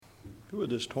Who would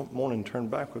this morning turn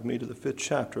back with me to the 5th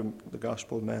chapter of the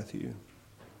Gospel of Matthew?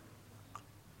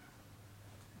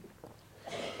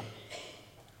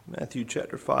 Matthew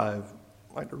chapter 5.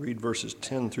 I'd like to read verses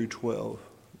 10 through 12.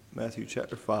 Matthew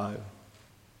chapter 5.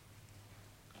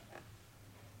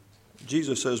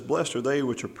 Jesus says, "Blessed are they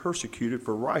which are persecuted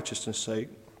for righteousness' sake,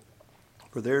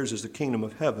 for theirs is the kingdom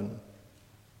of heaven."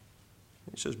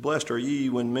 He says, "Blessed are ye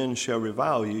when men shall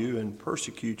revile you and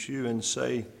persecute you and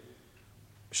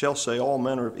shall say all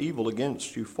manner of evil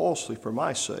against you falsely for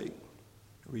my sake.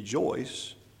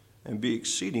 Rejoice and be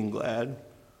exceeding glad,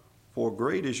 for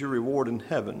great is your reward in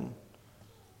heaven.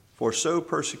 For so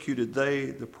persecuted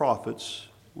they the prophets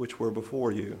which were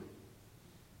before you."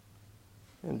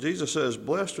 And Jesus says,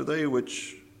 "Blessed are they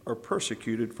which are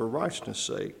persecuted for righteousness'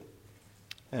 sake,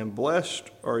 and blessed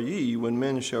are ye when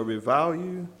men shall revile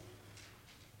you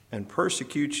and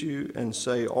persecute you and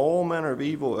say all manner of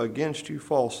evil against you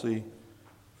falsely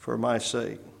for my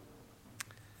sake."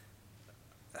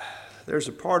 There's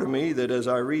a part of me that as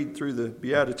I read through the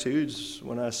Beatitudes,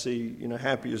 when I see,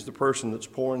 happy is the person that's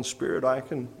poor in spirit, I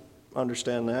can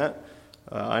understand that.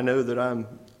 I know that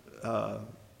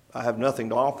I have nothing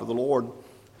to offer the Lord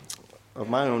of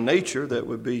my own nature that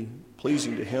would be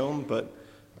pleasing to Him, but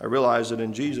I realize that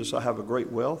in Jesus I have a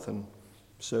great wealth, and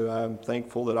so I'm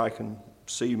thankful that I can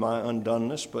see my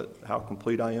undoneness, but how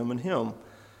complete I am in Him.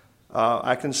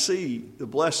 I can see the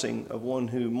blessing of one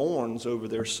who mourns over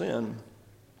their sin.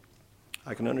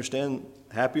 I can understand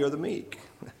happy are the meek,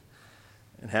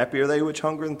 and happy are they which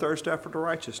hunger and thirst after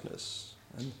righteousness,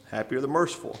 and happy are the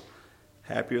merciful,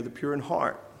 happy are the pure in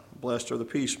heart, blessed are the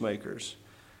peacemakers.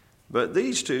 But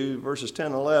these two, verses 10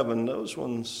 and 11, those are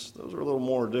a little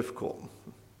more difficult.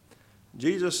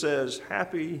 Jesus says,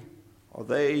 happy are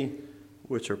they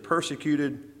which are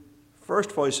persecuted.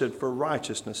 First of all, he said, for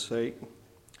righteousness' sake,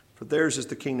 for theirs is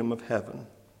the kingdom of heaven.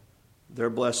 Their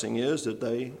blessing is that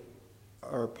they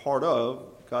are part of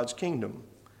God's kingdom.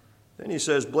 Then he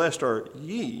says, blessed are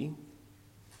ye.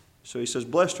 So he says,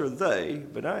 blessed are they,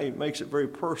 but now he makes it very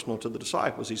personal to the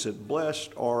disciples. He said,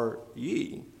 blessed are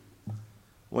ye,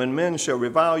 when men shall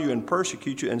revile you and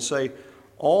persecute you and say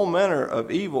all manner of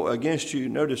evil against you,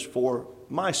 notice, for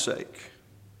my sake.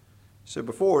 He said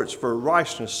before it's for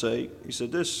righteousness' sake. He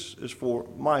said this is for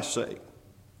my sake.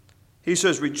 He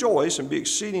says, rejoice and be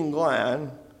exceeding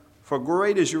glad, for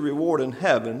great is your reward in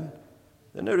heaven.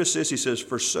 Then notice this, he says,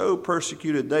 for so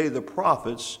persecuted they the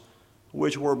prophets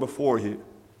which were before you.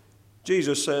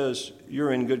 Jesus says,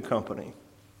 you're in good company.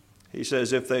 He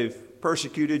says, if they've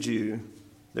persecuted you,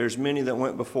 there's many that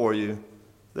went before you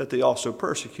that they also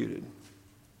persecuted.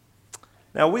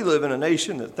 Now, we live in a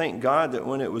nation that, thank God, that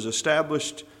when it was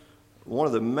established, one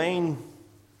of the main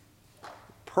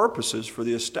purposes for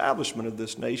the establishment of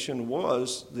this nation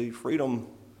was the freedom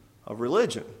of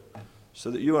religion, so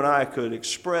that you and I could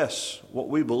express what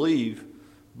we believe,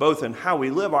 both in how we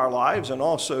live our lives and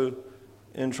also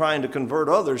in trying to convert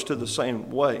others to the same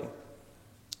way.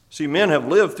 See, men have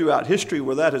lived throughout history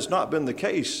where that has not been the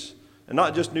case, and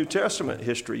not just New Testament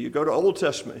history. You go to Old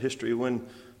Testament history when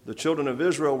the children of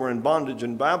Israel were in bondage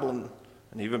in Babylon,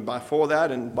 and even before that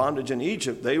in bondage in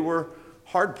Egypt. They were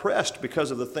hard-pressed because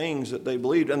of the things that they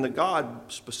believed, and the God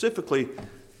specifically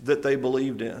that they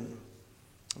believed in.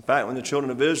 In fact, when the children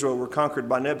of Israel were conquered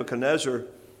by Nebuchadnezzar,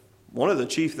 one of the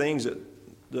chief things that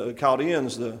the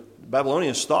Chaldeans, the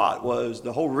Babylonians, thought was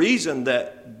the whole reason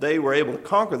that they were able to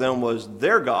conquer them was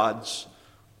their gods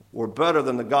were better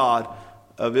than the God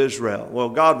of Israel. Well,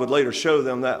 God would later show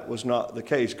them that was not the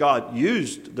case. God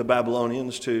used the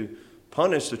Babylonians to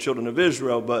punish the children of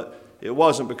Israel, but it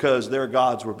wasn't because their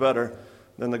gods were better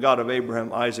than the God of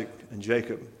Abraham, Isaac, and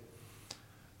Jacob.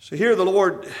 So here the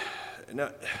Lord,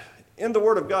 in the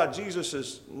Word of God, Jesus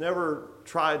has never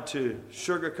tried to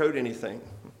sugarcoat anything.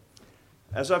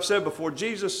 As I've said before,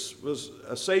 Jesus was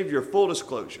a Savior, full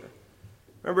disclosure.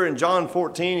 Remember in John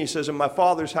 14, he says, in my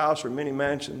Father's house are many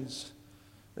mansions.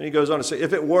 Then he goes on to say,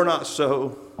 if it were not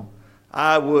so,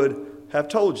 I would have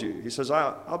told you. He says,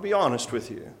 I'll be honest with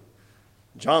you.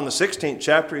 John the 16th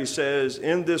chapter, he says,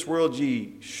 in this world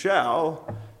ye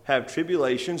shall have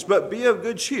tribulations, but be of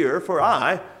good cheer, for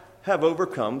I have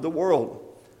overcome the world.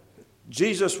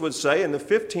 Jesus would say in the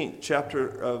 15th chapter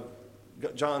of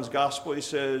John's gospel, he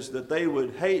says that they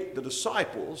would hate the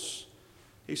disciples,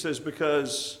 he says,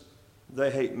 because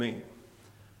they hate me.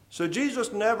 So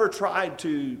Jesus never tried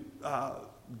to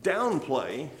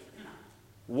downplay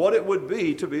what it would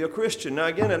be to be a Christian. Now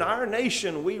again, in our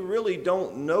nation, we really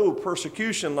don't know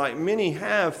persecution like many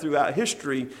have throughout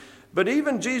history. But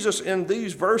even Jesus in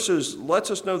these verses lets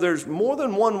us know there's more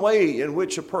than one way in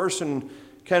which a person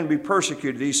can be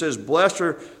persecuted. He says, blessed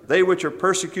are they which are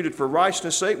persecuted for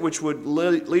righteousness' sake, which would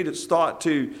lead its thought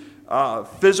to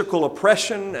physical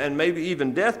oppression and maybe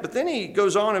even death. But then he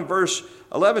goes on in verse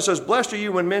 11, says, blessed are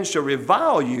you when men shall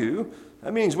revile you.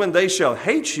 That means when they shall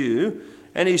hate you.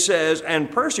 And he says, and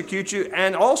persecute you,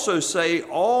 and also say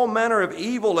all manner of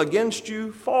evil against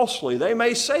you falsely. They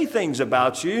may say things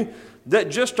about you that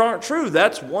just aren't true.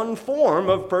 That's one form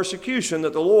of persecution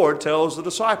that the Lord tells the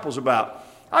disciples about.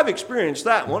 I've experienced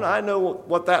that one. I know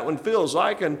what that one feels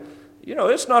like, and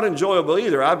it's not enjoyable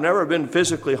either. I've never been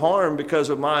physically harmed because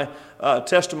of my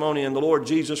testimony in the Lord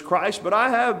Jesus Christ, but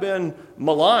I have been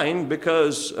maligned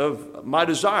because of my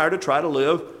desire to try to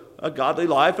live a godly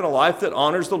life and a life that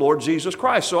honors the Lord Jesus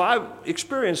Christ. So I've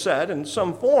experienced that in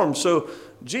some form. So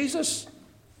Jesus,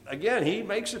 again, he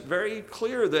makes it very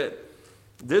clear that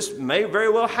this may very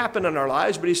well happen in our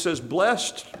lives, but he says,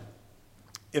 blessed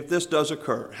if this does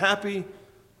occur. Happy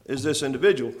is this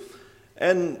individual.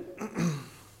 And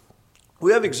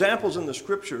we have examples in the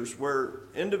scriptures where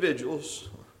individuals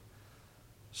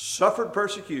suffered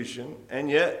persecution, and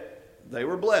yet they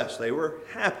were blessed. They were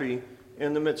happy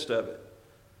in the midst of it.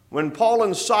 When Paul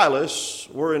and Silas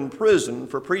were in prison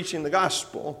for preaching the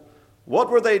gospel, what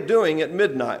were they doing at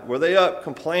midnight? Were they up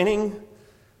complaining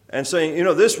and saying,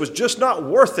 this was just not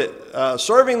worth it?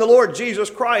 Serving the Lord Jesus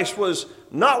Christ was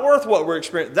not worth what we're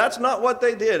experiencing. That's not what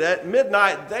they did. At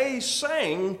midnight, they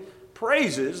sang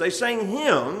praises. They sang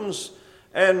hymns.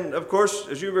 And, of course,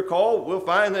 as you recall, we'll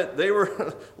find that they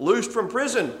were loosed from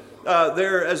prison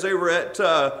there as they were at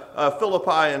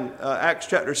Philippi in Acts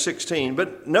chapter 16.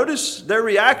 But notice their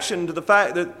reaction to the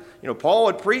fact that, Paul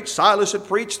had preached, Silas had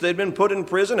preached, they'd been put in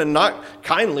prison, and not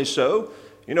kindly so.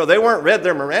 They weren't read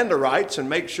their Miranda rights and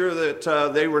make sure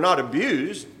that they were not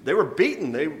abused. They were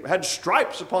beaten. They had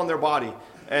stripes upon their body.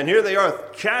 And here they are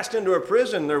cast into a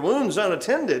prison, their wounds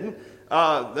unattended.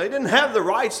 They didn't have the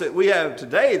rights that we have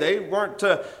today. They weren't,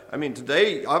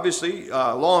 today, obviously,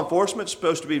 law enforcement is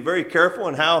supposed to be very careful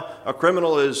in how a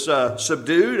criminal is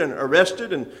subdued and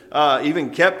arrested and even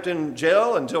kept in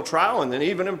jail until trial and then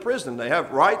even in prison. They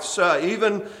have rights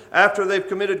even after they've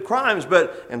committed crimes.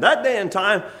 But in that day and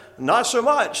time, not so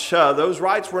much. Those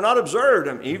rights were not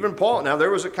observed. Even Paul, now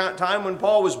there was a time when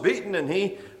Paul was beaten and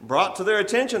he brought to their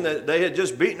attention that they had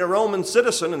just beaten a Roman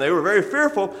citizen and they were very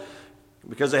fearful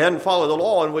because they hadn't followed the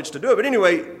law in which to do it. But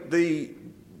anyway,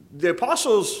 the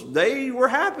apostles, they were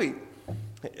happy.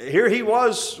 Here he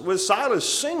was with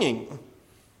Silas singing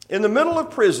in the middle of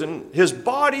prison, his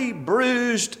body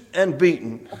bruised and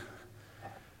beaten.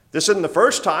 This isn't the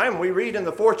first time. We read in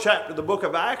the 4th chapter of the book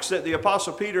of Acts that the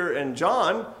apostle Peter and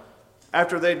John,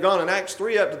 after they'd gone in Acts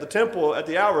 3 up to the temple at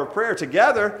the hour of prayer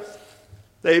together,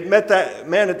 they met that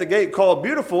man at the gate called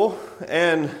Beautiful,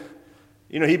 and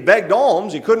he begged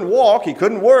alms. He couldn't walk. He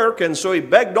couldn't work. And so he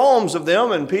begged alms of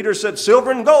them. And Peter said, silver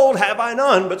and gold have I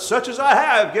none, but such as I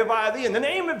have give I thee. In the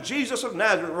name of Jesus of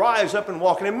Nazareth, rise up and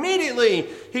walk. And immediately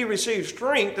he received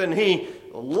strength and he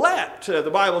leapt,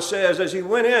 the Bible says, as he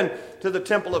went in to the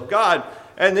temple of God.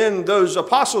 And then those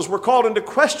apostles were called into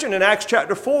question in Acts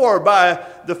chapter 4 by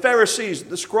the Pharisees,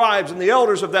 the scribes, and the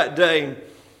elders of that day.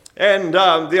 And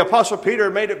the Apostle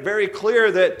Peter made it very clear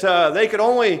that they could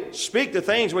only speak the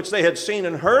things which they had seen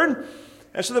and heard.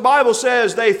 And so the Bible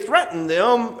says they threatened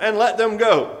them and let them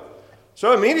go.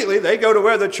 So immediately they go to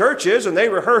where the church is and they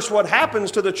rehearse what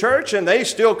happens to the church and they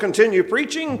still continue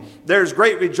preaching. There's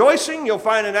great rejoicing. You'll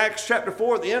find in Acts chapter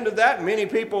 4 at the end of that, many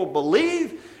people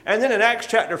believe. And then in Acts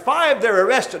chapter 5, they're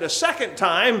arrested a second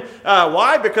time.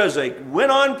 Why? Because they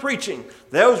went on preaching.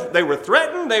 They were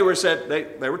threatened. They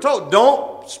were told,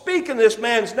 don't speak in this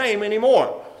man's name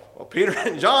anymore. Well, Peter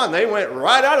and John, they went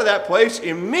right out of that place,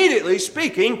 immediately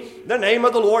speaking the name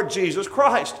of the Lord Jesus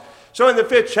Christ. So in the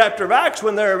 5th chapter of Acts,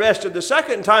 when they're arrested the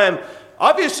second time,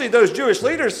 obviously those Jewish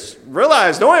leaders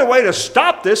realized the only way to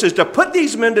stop this is to put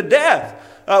these men to death.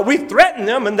 We threatened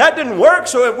them and that didn't work,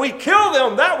 so if we kill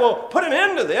them, that will put an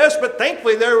end to this. But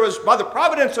thankfully there was, by the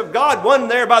providence of God, one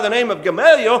there by the name of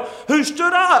Gamaliel who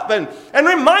stood up and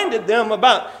reminded them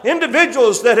about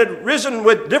individuals that had risen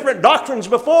with different doctrines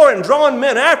before and drawn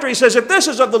men after. He says, if this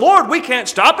is of the Lord, we can't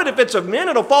stop it. If it's of men,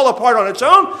 it'll fall apart on its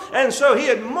own. And so he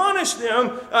admonished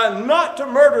them not to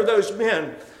murder those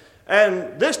men.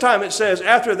 And this time it says,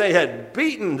 after they had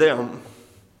beaten them,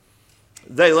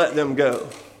 they let them go.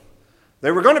 They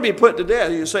were going to be put to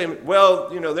death. You say, well,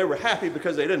 they were happy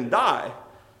because they didn't die.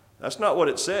 That's not what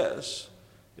it says.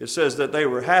 It says that they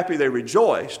were happy, they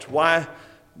rejoiced. Why?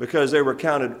 Because they were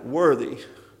counted worthy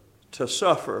to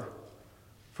suffer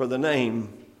for the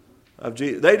name of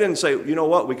Jesus. They didn't say, you know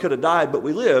what, we could have died, but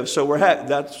we lived, so we're happy.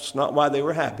 That's not why they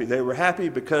were happy. They were happy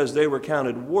because they were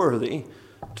counted worthy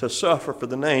to suffer for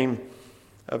the name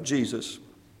of Jesus.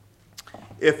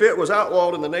 If it was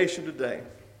outlawed in the nation today,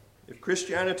 if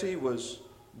Christianity was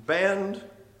banned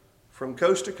from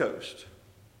coast to coast,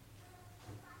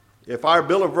 if our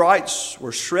Bill of Rights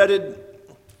were shredded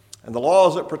and the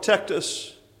laws that protect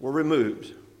us were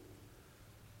removed,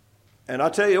 and I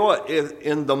tell you what, if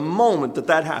in the moment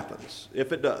that happens,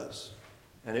 if it does,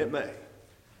 and it may,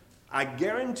 I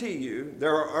guarantee you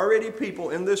there are already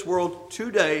people in this world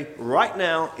today, right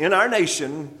now, in our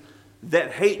nation,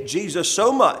 that hate Jesus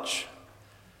so much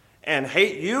and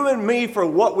hate you and me for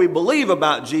what we believe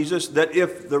about Jesus, that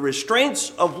if the restraints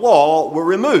of law were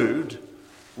removed,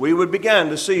 we would begin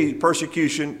to see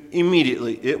persecution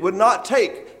immediately. It would not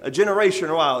take a generation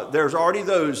or a while. There's already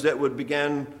those that would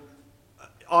begin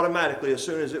automatically as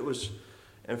soon as it was,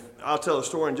 and I'll tell a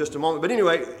story in just a moment. But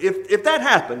anyway, if that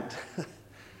happened,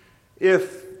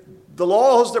 if the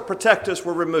laws that protect us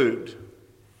were removed,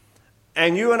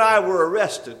 and you and I were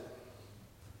arrested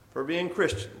for being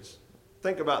Christians,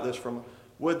 think about this for a moment.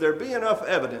 Would there be enough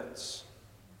evidence?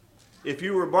 If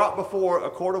you were brought before a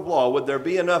court of law, would there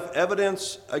be enough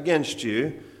evidence against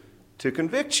you to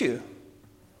convict you?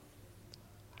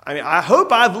 I mean, I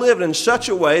hope I've lived in such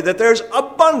a way that there's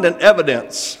abundant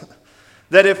evidence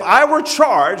that if I were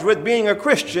charged with being a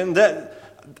Christian, that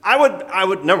I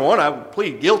would number one, I would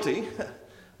plead guilty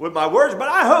with my words, but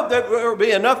I hope that there would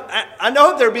be enough, I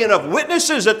hope there would be enough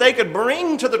witnesses that they could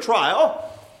bring to the trial,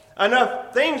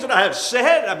 enough things that I have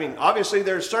said. I mean, obviously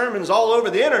there's sermons all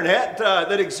over the internet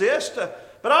that exist,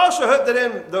 but I also hope that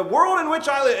in the world in which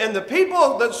I live, and the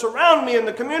people that surround me in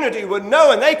the community would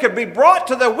know, and they could be brought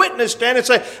to the witness stand and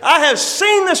say, I have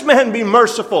seen this man be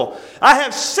merciful. I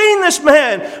have seen this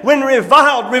man, when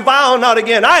reviled, revile not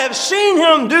again. I have seen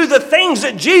him do the things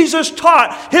that Jesus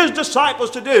taught his disciples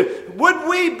to do. Would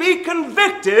we be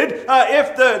convicted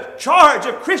if the charge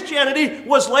of Christianity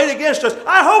was laid against us?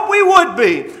 I hope we would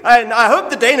be. And I hope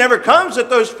the day never comes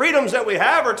that those freedoms that we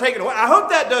have are taken away. I hope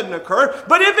that doesn't occur.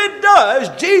 But if it does,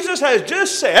 Jesus has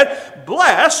just said,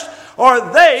 blessed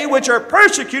are they which are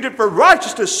persecuted for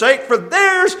righteousness' sake, for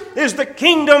theirs is the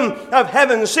kingdom of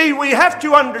heaven. See, we have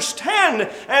to understand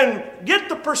and get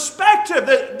the perspective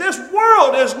that this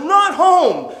world is not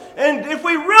home. And if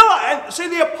we realize, see,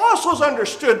 the apostles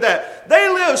understood that. They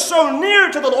lived so near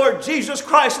to the Lord Jesus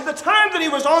Christ at the time that he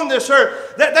was on this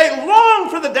earth that they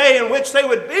longed for the day in which they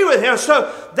would be with him.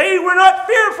 So they were not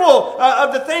fearful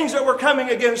of the things that were coming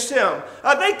against him.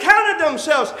 They counted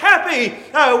themselves happy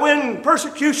when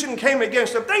persecution came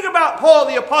against them. Think about Paul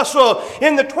the apostle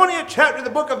in the 20th chapter of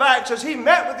the book of Acts as he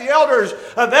met with the elders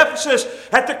of Ephesus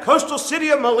at the coastal city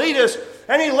of Miletus.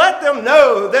 And he let them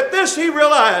know that this he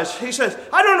realized. He says,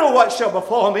 I don't know what shall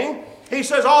befall me. He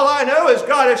says, all I know is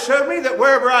God has showed me that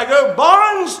wherever I go,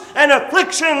 bonds and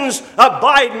afflictions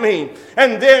abide me.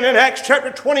 And then in Acts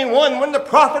chapter 21, when the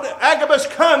prophet Agabus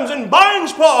comes and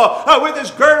binds Paul with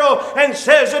his girdle and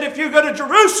says that if you go to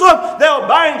Jerusalem, they'll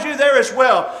bind you there as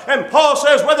well. And Paul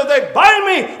says, whether they bind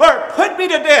me or put me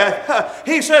to death,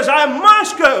 he says, I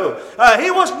must go.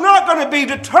 He was not going to be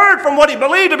deterred from what he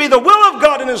believed to be the will of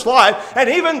God in his life. And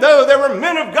even though there were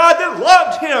men of God that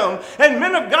loved him and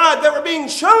men of God that were being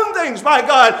shown things by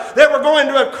God that were going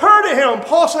to occur to him,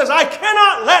 Paul says, I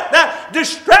cannot let that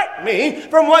distract me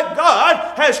from what God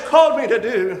has called me to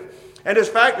do. And in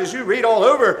fact, as you read all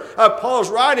over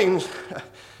Paul's writings,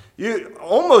 you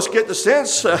almost get the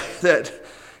sense that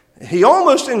he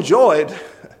almost enjoyed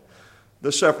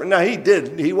the suffering. Now, he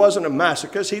did. He wasn't a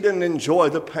masochist. He didn't enjoy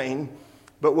the pain.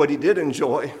 But what he did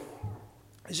enjoy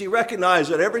is he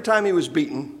recognized that every time he was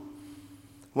beaten,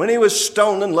 when he was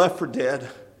stoned and left for dead,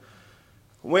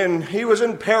 when he was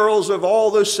in perils of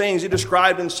all those things he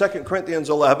described in 2 Corinthians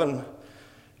 11,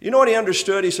 you know what he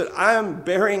understood? He said, I am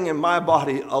bearing in my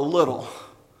body a little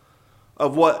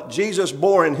of what Jesus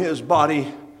bore in his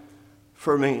body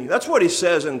for me. That's what he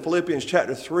says in Philippians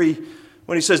chapter 3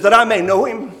 when he says that I may know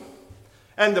him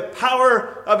and the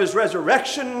power of his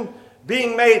resurrection,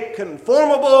 being made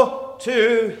conformable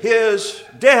to his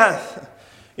death.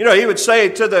 You know, he would say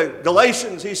to the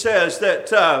Galatians, he says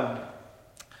that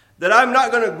I'm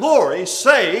not going to glory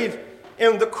save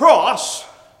in the cross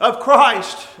of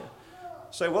Christ.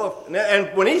 Say, well,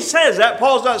 and when he says that,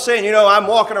 Paul's not saying, you know, I'm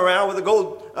walking around with a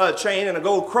gold chain and a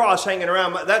gold cross hanging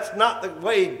around. That's not the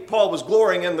way Paul was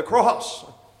glorying in the cross.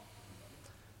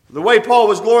 The way Paul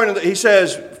was glorying, he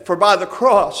says, for by the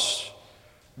cross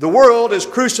the world is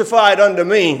crucified unto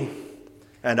me,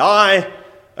 and I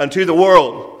unto the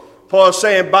world. Paul is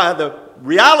saying by the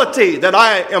reality that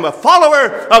I am a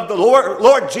follower of the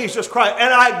Lord Jesus Christ,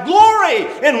 and I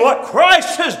glory in what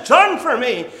Christ has done for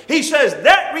me. He says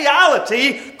that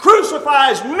reality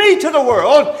crucifies me to the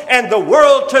world and the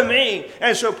world to me.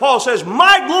 And so Paul says,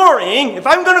 my glorying, if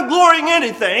I'm going to glory in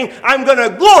anything, I'm going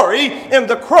to glory in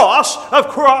the cross of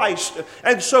Christ.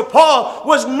 And so Paul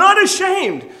was not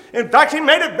ashamed. In fact, he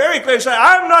made it very clear. He said,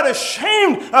 I'm not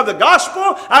ashamed of the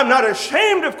gospel. I'm not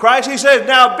ashamed of Christ. He says,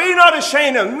 now be not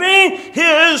ashamed of me,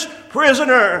 his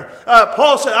prisoner.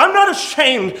 Paul said, I'm not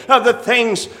ashamed of the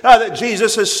things that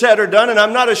Jesus has said or done, and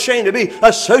I'm not ashamed to be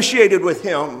associated with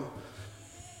him.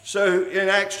 So in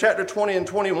Acts chapter 20 and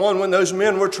 21, when those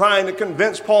men were trying to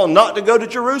convince Paul not to go to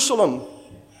Jerusalem,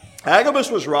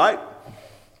 Agabus was right.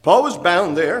 Paul was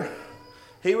bound there.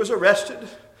 He was arrested.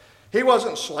 He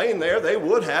wasn't slain there. They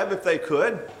would have if they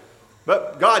could.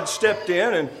 But God stepped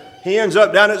in, and he ends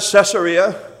up down at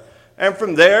Caesarea. And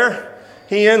from there,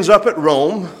 he ends up at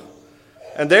Rome.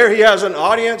 And there he has an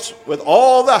audience with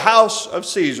all the house of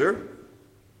Caesar.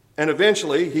 And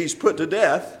eventually, he's put to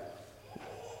death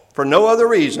for no other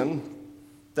reason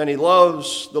than he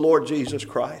loves the Lord Jesus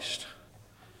Christ.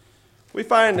 We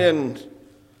find in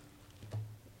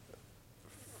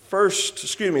 2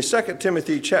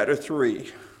 Timothy chapter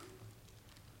 3,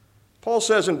 Paul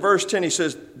says in verse 10, he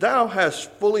says, thou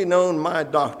hast fully known my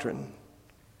doctrine,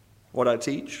 what I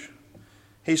teach.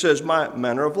 He says, my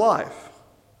manner of life,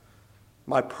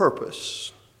 my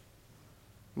purpose,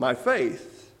 my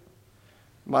faith,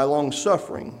 my long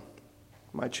suffering,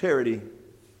 my charity,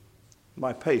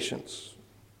 my patience.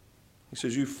 He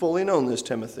says, you've fully known this,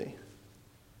 Timothy.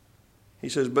 He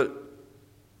says,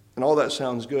 and all that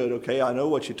sounds good. Okay, I know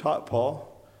what you taught,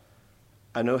 Paul.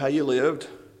 I know how you lived.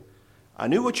 I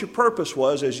knew what your purpose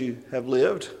was as you have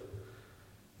lived.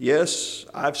 Yes,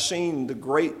 I've seen the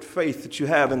great faith that you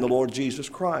have in the Lord Jesus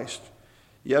Christ.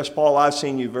 Yes, Paul, I've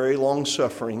seen you very long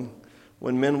suffering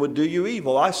when men would do you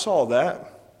evil. I saw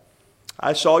that.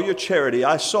 I saw your charity.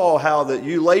 I saw how that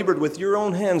you labored with your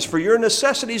own hands for your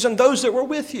necessities and those that were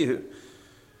with you.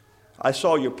 I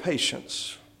saw your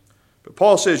patience. But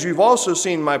Paul says, you've also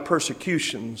seen my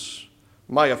persecutions,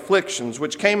 my afflictions,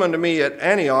 which came unto me at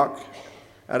Antioch,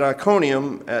 at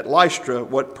Iconium, at Lystra,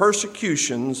 what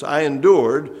persecutions I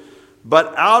endured,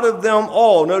 but out of them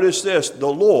all, notice this,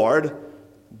 the Lord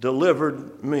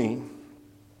delivered me.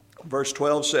 Verse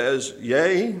 12 says,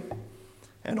 yea,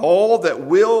 and all that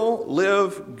will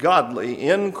live godly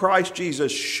in Christ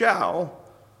Jesus shall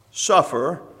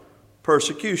suffer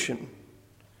persecution.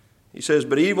 He says,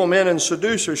 but evil men and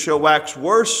seducers shall wax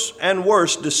worse and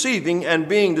worse, deceiving and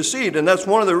being deceived. And that's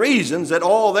one of the reasons that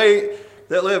all they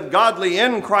that live godly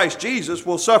in Christ Jesus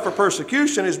will suffer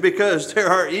persecution, is because there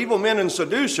are evil men and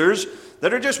seducers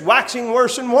that are just waxing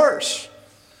worse and worse.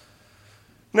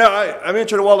 Now, I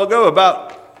mentioned a while ago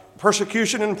about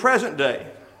persecution in present day.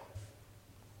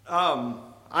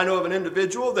 I know of an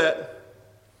individual that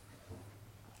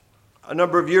a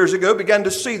number of years ago began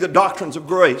to see the doctrines of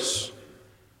grace.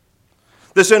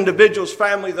 This individual's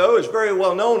family, though, is very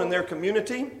well known in their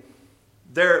community.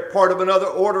 They're part of another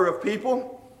order of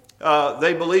people.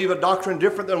 They believe a doctrine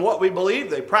different than what we believe.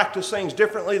 They practice things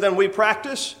differently than we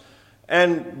practice.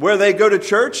 And where they go to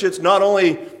church, it's not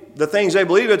only the things they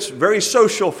believe, it's very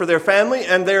social for their family,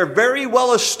 and they're very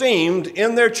well esteemed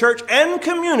in their church and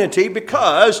community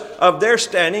because of their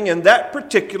standing in that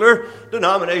particular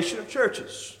denomination of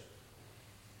churches.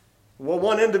 Well,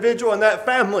 one individual in that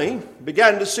family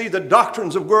began to see the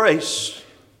doctrines of grace.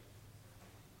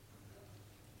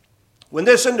 When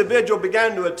this individual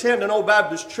began to attend an old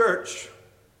Baptist church,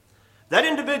 that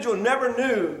individual never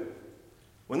knew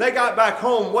when they got back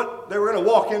home what they were going to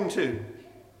walk into.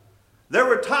 There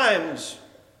were times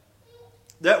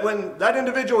that when that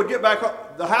individual would get back home,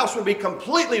 the house would be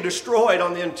completely destroyed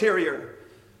on the interior,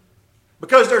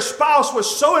 because their spouse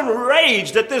was so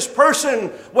enraged that this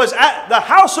person was at the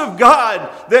house of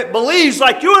God that believes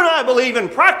like you and I believe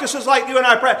and practices like you and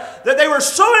I practice, that they were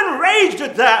so enraged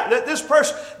at that this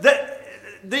person, that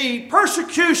the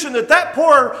persecution that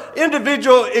poor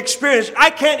individual experienced,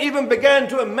 I can't even begin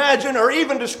to imagine or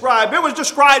even describe. It was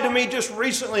described to me just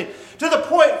recently, to the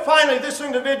point finally this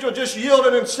individual just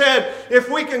yielded and said, if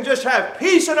we can just have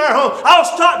peace in our home, I'll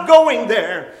stop going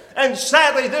there. And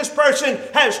sadly, this person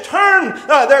has turned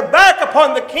their back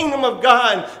upon the kingdom of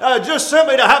God just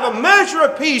simply to have a measure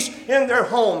of peace in their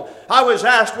home. I was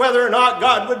asked whether or not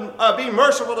God would be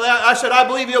merciful to that. I said, I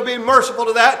believe He'll be merciful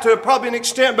to that to probably an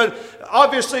extent, but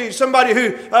obviously somebody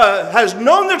who has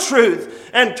known the truth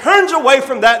and turns away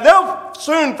from that, they'll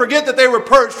soon forget that they were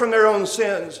purged from their own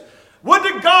sins. Would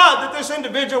to God that this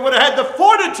individual would have had the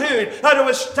fortitude to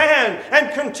withstand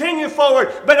and continue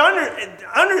forward. But under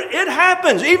it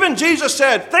happens. Even Jesus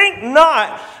said, "Think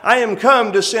not I am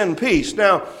come to send peace."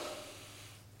 Now,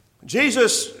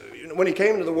 Jesus, when he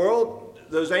came into the world,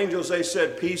 those angels, they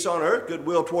said, "Peace on earth,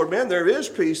 goodwill toward men." There is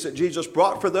peace that Jesus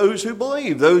brought for those who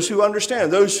believe, those who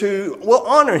understand, those who will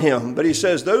honor him. But he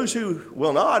says, those who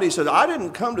will not, he says, "I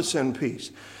didn't come to send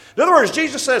peace." In other words,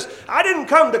 Jesus says, I didn't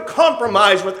come to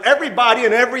compromise with everybody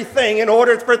and everything in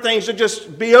order for things to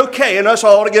just be okay and us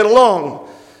all to get along.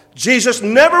 Jesus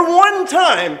never one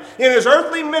time in his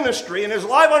earthly ministry, in his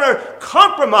life on earth,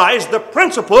 compromised the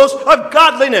principles of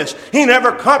godliness. He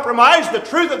never compromised the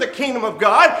truth of the kingdom of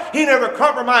God. He never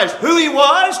compromised who he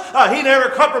was. He never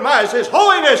compromised his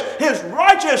holiness, his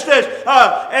righteousness,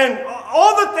 and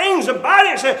all the things about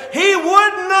it. He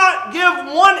would not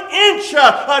give 1 inch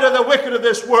out of the wicked of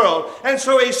this world. And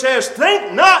so he says,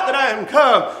 "Think not that I am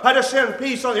come to send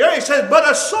peace on the earth." He says, "But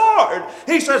a sword."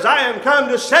 He says, "I am come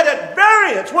to set at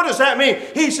variance." What does that mean?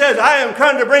 He says, "I am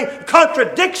come to bring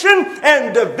contradiction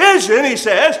and division," he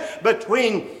says,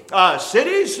 between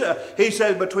cities. He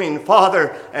says, between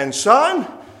father and son,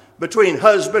 between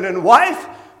husband and wife,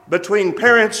 between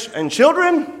parents and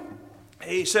children.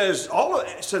 He says,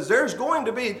 there's going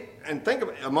to be, and think of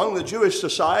it, among the Jewish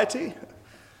society,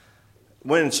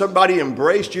 when somebody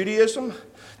embraced Judaism,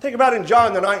 think about in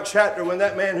John the 9th chapter when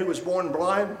that man who was born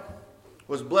blind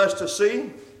was blessed to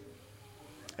see.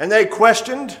 And they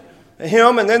questioned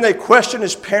him, and then they questioned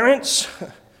his parents.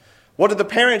 What did the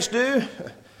parents do?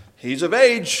 "He's of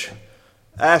age.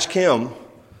 Ask him."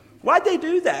 Why'd they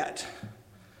do that?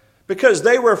 Because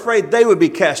they were afraid they would be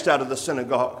cast out of the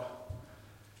synagogue.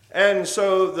 And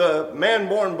so the man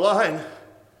born blind,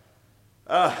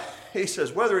 he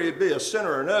says, whether he be a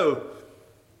sinner or no,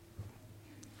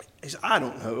 he says, "I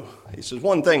don't know." He says,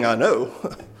 "One thing I know,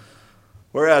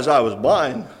 whereas I was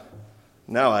blind,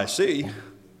 now I see."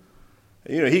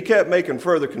 He kept making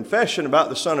further confession about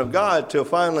the Son of God till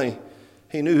finally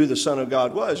he knew who the Son of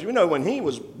God was. When he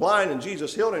was blind and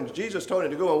Jesus healed him, Jesus told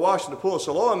him to go and wash in the pool of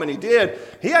Siloam, and he did.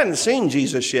 He hadn't seen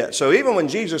Jesus yet. So even when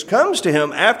Jesus comes to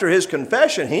him after his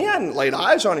confession, he hadn't laid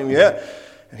eyes on him yet.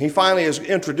 And he finally is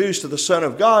introduced to the Son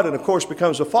of God and, of course,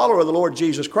 becomes a follower of the Lord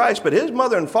Jesus Christ. But his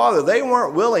mother and father, they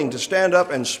weren't willing to stand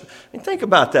up and think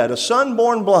about that, a son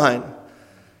born blind.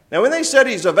 Now, when they said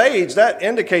he's of age, that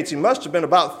indicates he must have been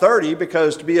about 30,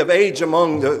 because to be of age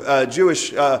among the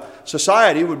Jewish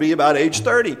society would be about age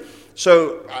 30.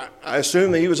 So I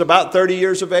assume that he was about 30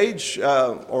 years of age,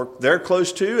 or they're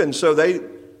close to. And so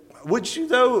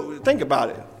think about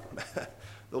it.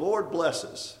 The Lord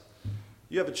blesses.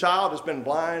 You have a child that's been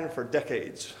blind for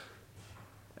decades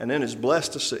and then is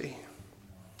blessed to see.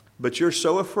 But you're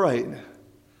so afraid.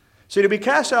 See, to be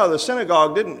cast out of the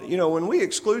synagogue when we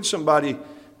exclude somebody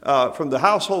from the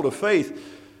household of faith,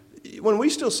 when we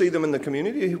still see them in the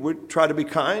community, we try to be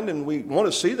kind and we want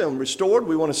to see them restored.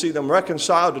 We want to see them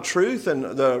reconciled to truth and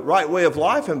the right way of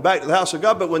life and back to the house of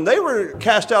God. But when they were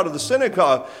cast out of the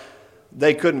synagogue,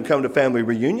 they couldn't come to family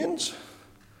reunions.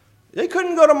 They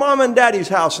couldn't go to mom and daddy's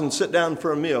house and sit down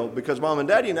for a meal because mom and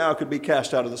daddy now could be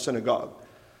cast out of the synagogue.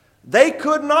 They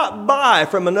could not buy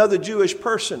from another Jewish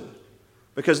person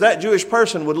because that Jewish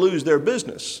person would lose their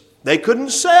business. They couldn't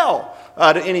sell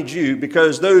to any Jew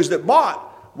because those that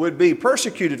bought would be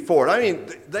persecuted for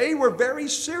it. They were very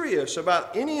serious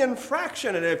about any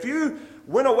infraction. And if you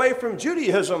went away from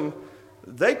Judaism,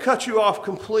 they cut you off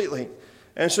completely.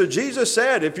 And so Jesus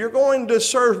said, if you're going to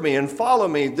serve me and follow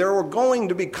me, there are going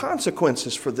to be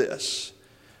consequences for this.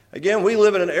 Again, we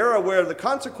live in an era where the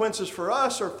consequences for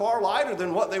us are far lighter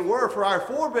than what they were for our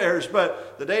forebears,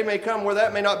 but the day may come where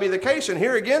that may not be the case. And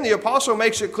here again, the apostle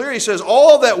makes it clear. He says,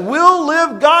 all that will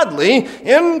live godly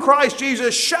in Christ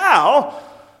Jesus shall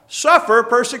suffer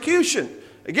persecution.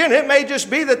 Again, it may just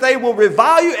be that they will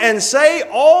revile you and say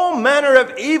all manner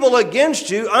of evil against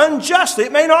you unjustly.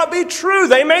 It may not be true.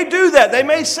 They may do that. They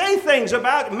may say things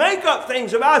make up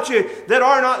things about you that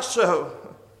are not so.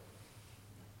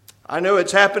 I know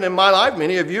it's happened in my life.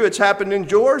 Many of you, it's happened in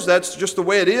yours. That's just the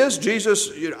way it is.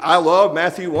 Jesus, I love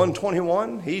Matthew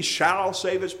 1:21. He shall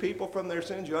save his people from their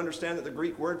sins. You understand that the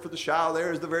Greek word for the shall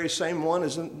there is the very same one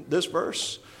as in this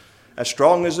verse. As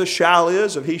strong as the shall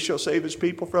is of he shall save his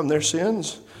people from their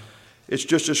sins, it's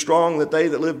just as strong that they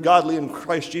that live godly in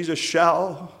Christ Jesus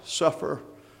shall suffer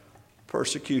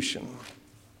persecution.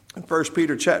 In 1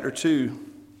 Peter chapter 2,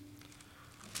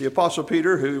 the Apostle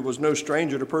Peter, who was no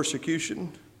stranger to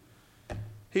persecution,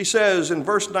 he says in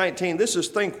verse 19, this is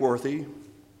thankworthy,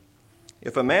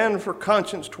 if a man for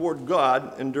conscience toward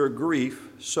God endure grief,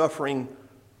 suffering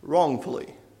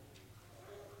wrongfully.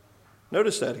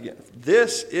 Notice that again.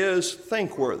 This is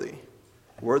thankworthy,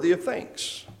 worthy of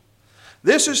thanks.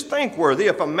 This is thankworthy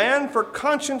if a man for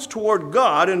conscience toward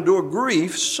God endure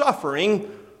grief, suffering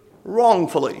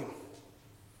wrongfully.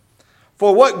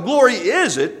 For what glory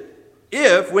is it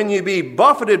if, when ye be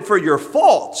buffeted for your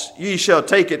faults, ye shall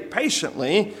take it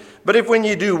patiently? But if when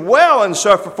ye do well and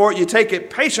suffer for it, ye take it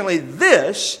patiently,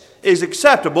 this is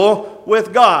acceptable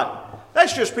with God.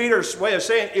 That's just Peter's way of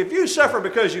saying, if you suffer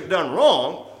because you've done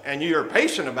wrong, and you're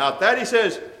patient about that, he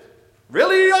says,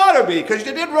 really you ought to be, because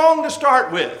you did wrong to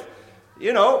start with.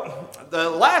 You know,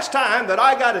 the last time that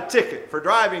I got a ticket for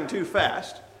driving too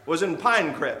fast was in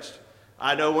Pinecrest.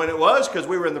 I know when it was because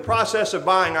we were in the process of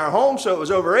buying our home, so it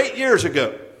was over 8 years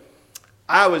ago.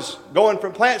 I was going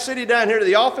from Plant City down here to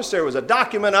the office. There was a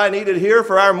document I needed here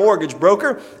for our mortgage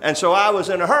broker, and so I was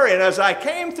in a hurry. And as I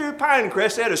came through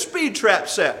Pinecrest, they had a speed trap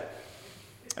set.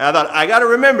 And I thought, I got to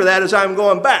remember that as I'm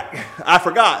going back. I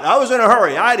forgot. I was in a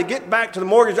hurry. I had to get back to the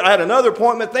mortgage. I had another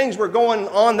appointment. Things were going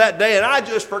on that day, and I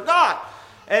just forgot.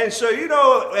 And so, you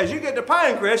know, as you get to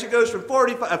Pinecrest, it goes from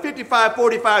 55,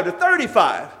 45 to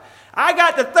 35. I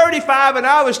got to 35, and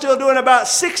I was still doing about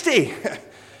 60.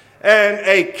 And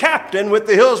a captain with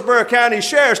the Hillsborough County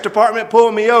Sheriff's Department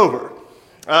pulled me over.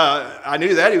 I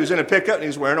knew that. He was in a pickup, and he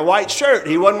was wearing a white shirt.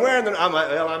 He wasn't wearing the... I'm like,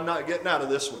 well, I'm not getting out of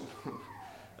this one.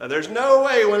 There's no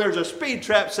way when there's a speed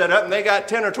trap set up and they got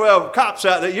 10 or 12 cops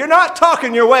out there, you're not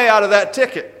talking your way out of that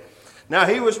ticket. Now,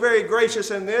 he was very gracious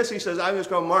in this. He says, I'm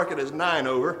just going to mark it as 9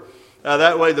 over.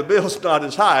 That way the bill's not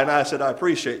as high. And I said, I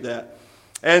appreciate that.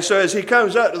 And so as he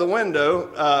comes up to the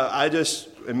window, I just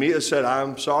immediately said,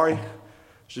 I'm sorry. I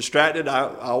was distracted.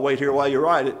 I'll wait here while you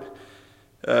write it.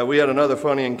 We had another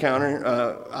funny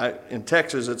encounter. In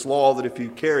Texas, it's law that if you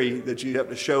carry, that you have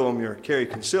to show them your carry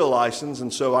conceal license,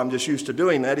 and so I'm just used to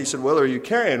doing that. He said, well, are you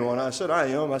carrying one? I said, I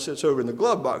am. I said, it's over in the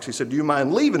glove box. He said, do you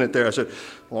mind leaving it there? I said,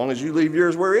 as long as you leave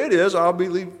yours where it is, I'll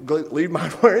leave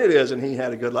mine where it is, and he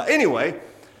had a good life. Anyway,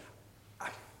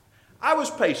 I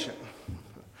was patient.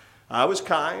 I was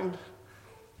kind,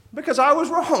 because I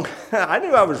was wrong. I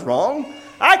knew I was wrong.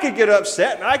 I could get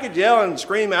upset and I could yell and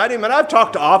scream at him. And I've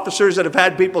talked to officers that have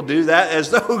had people do that as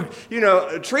though, you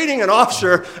know, treating an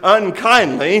officer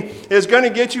unkindly is going to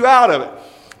get you out of it.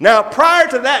 Now, prior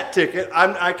to that ticket,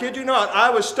 I kid you not, I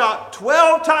was stopped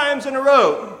 12 times in a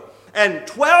row. And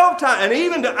 12 times, and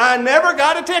even I never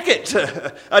got a ticket.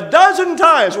 A dozen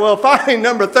times. Well, fine,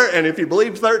 number 13. And if you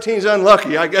believe 13 is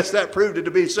unlucky, I guess that proved it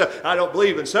to be so. I don't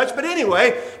believe in such. But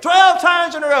anyway, 12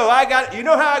 times in a row, you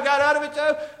know how I got out of it,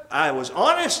 though? I was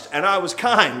honest and I was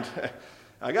kind.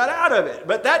 I got out of it.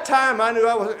 But that time I knew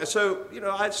I was, so, you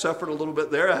know, I suffered a little bit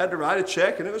there. I had to write a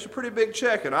check, and it was a pretty big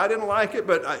check, and I didn't like it,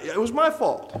 but it was my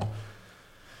fault.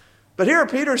 But here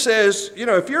Peter says, you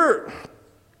know, if you're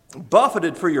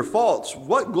buffeted for your faults,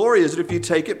 what glory is it if you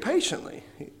take it patiently?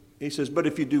 He says, but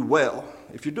if you do well,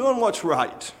 if you're doing what's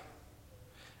right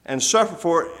and suffer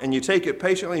for it and you take it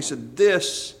patiently, he said,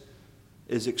 this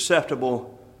is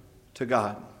acceptable to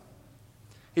God.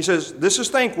 He says, this is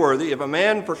thankworthy if a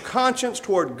man for conscience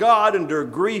toward God endure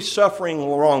grief, suffering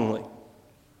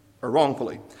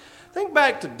wrongfully. Think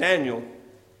back to Daniel.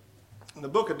 In the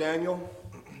book of Daniel,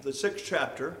 the 6th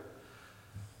chapter,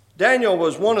 Daniel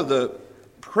was one of the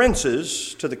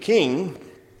princes to the king.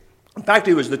 In fact,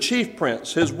 he was the chief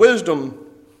prince. His wisdom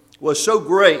was so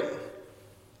great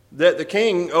that the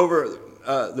king over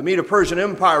the Medo-Persian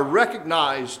Empire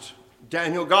recognized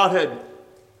Daniel. God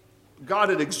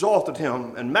had exalted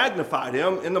him and magnified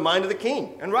him in the mind of the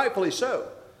king, and rightfully so.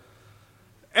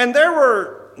 And there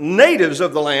were natives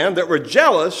of the land that were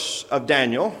jealous of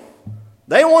Daniel.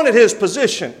 They wanted his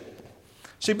position.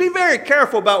 See, be very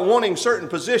careful about wanting certain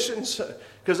positions,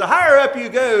 because the higher up you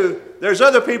go, there's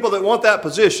other people that want that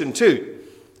position too.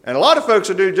 And a lot of folks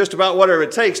will do just about whatever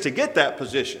it takes to get that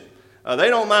position. They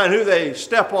don't mind who they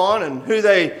step on and who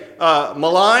they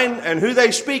malign and who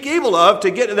they speak evil of to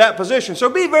get to that position. So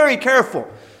be very careful.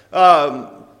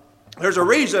 There's a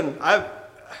reason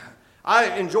I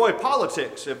enjoy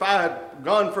politics. If I had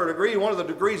gone for a degree, one of the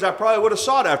degrees I probably would have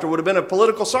sought after would have been a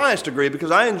political science degree, because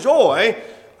I enjoy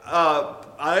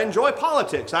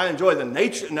politics. I enjoy the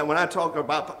nature. And when I talk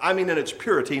about, I mean in its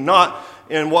purity, not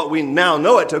in what we now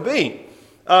know it to be.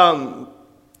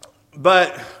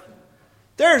 But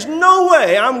there's no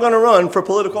way I'm going to run for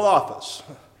political office.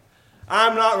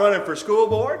 I'm not running for school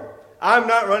board. I'm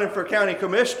not running for county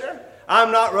commissioner.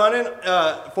 I'm not running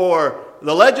for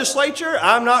the legislature.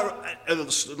 I'm not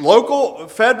local,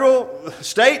 federal,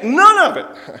 state, none of it.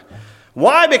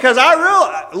 Why? Because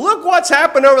look what's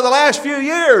happened over the last few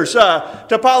years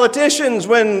to politicians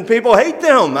when people hate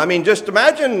them. I mean, just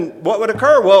imagine what would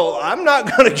occur. Well, I'm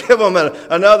not going to give them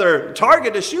another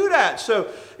target to shoot at. So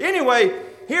anyway,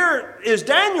 here is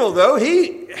Daniel, though.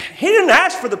 He didn't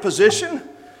ask for the position.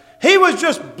 He was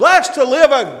just blessed to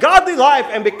live a godly life,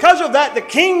 and because of that, the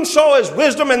king saw his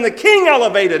wisdom, and the king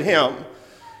elevated him.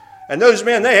 And those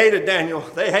men, they hated Daniel.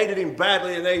 They hated him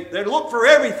badly, and they looked for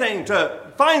everything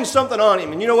to find something on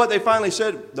him. And you know what they finally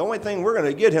said? The only thing we're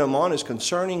going to get him on is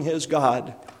concerning his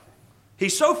God.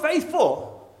 He's so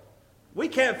faithful. We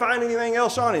can't find anything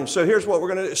else on him. So here's what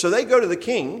we're going to do. So they go to the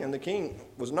king, and the king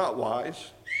was not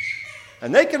wise.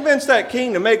 And they convinced that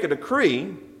king to make a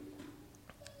decree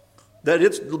that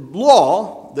it's the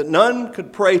law that none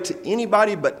could pray to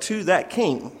anybody but to that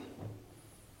king.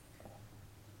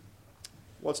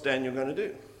 What's Daniel going to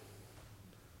do?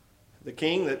 The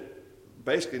king that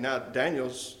basically now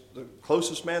Daniel's the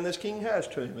closest man this king has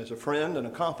to him as a friend and a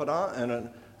confidant and an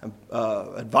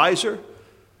advisor.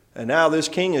 And now this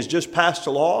king has just passed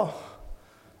a law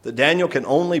that Daniel can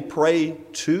only pray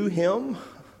to him.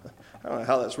 I don't know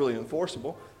how that's really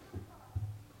enforceable.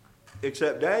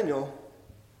 Except Daniel,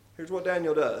 here's what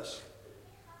Daniel does.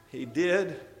 He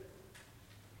did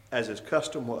as his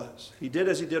custom was. He did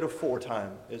as he did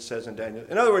aforetime, it says in Daniel.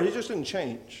 In other words, he just didn't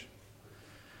change.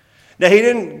 Now, he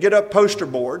didn't get up poster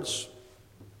boards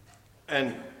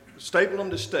and staple them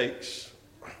to stakes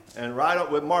and write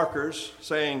up with markers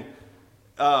saying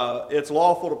it's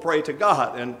lawful to pray to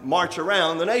God and march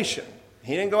around the nation.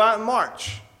 He didn't go out and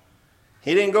march.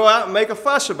 He didn't go out and make a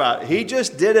fuss about it. He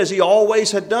just did as he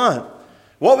always had done.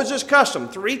 What was his custom?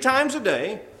 3 times a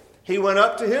day, he went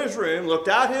up to his room, looked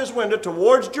out his window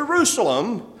towards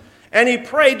Jerusalem, and he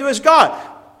prayed to his God.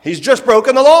 He's just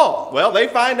broken the law. Well, they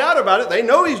find out about it. They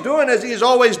know he's doing as he's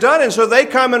always done, and so they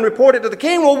come and report it to the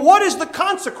king. Well, what is the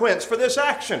consequence for this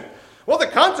action? Well, the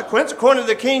consequence, according to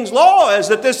the king's law, is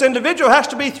that this individual has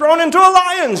to be thrown into a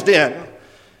lion's den.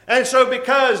 And so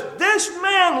because this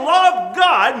man loved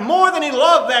God more than he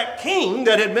loved that king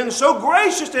that had been so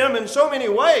gracious to him in so many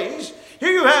ways,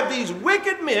 here you have these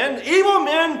wicked men, evil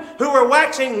men, who were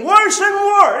waxing worse and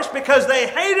worse because they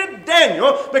hated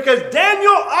Daniel, because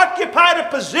Daniel occupied a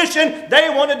position they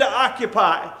wanted to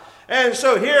occupy. And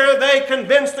so here they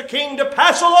convinced the king to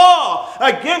pass a law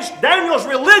against Daniel's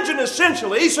religion,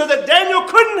 essentially, so that Daniel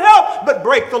couldn't help but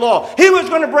break the law. He was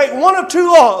going to break one of 2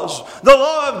 laws, the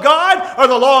law of God or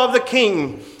the law of the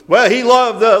king. Well, he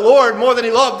loved the Lord more than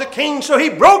he loved the king, so he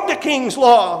broke the king's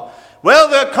law. Well,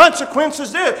 the consequence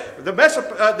is this.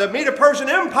 The Medo-Persian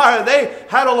Empire, they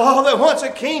had a law that once a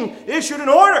king issued an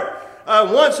order,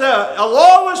 once a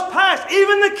law was passed,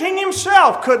 even the king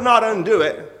himself could not undo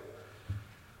it.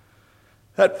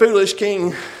 That foolish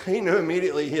king, he knew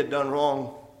immediately he had done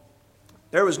wrong.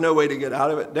 There was no way to get out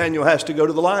of it. Daniel has to go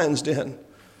to the lion's den.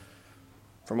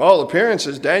 From all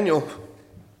appearances, Daniel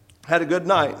had a good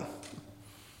night.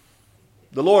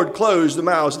 The Lord closed the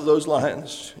mouths of those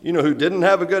lions. You know who didn't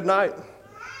have a good night?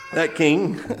 That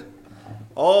king.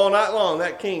 All night long,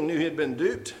 that king knew he had been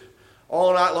duped.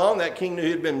 All night long, that king knew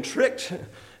he had been tricked.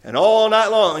 And all night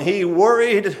long, he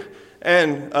worried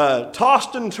and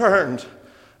tossed and turned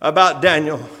about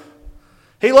Daniel.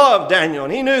 He loved Daniel,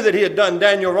 and he knew that he had done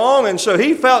Daniel wrong, and so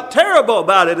he felt terrible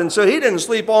about it, and so he didn't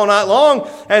sleep all night long.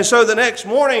 And so the next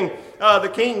morning,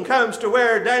 the king comes to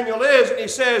where Daniel is, and he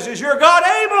says, "Is your God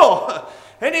able?"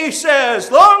 And he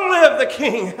says, "Long live the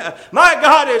king. My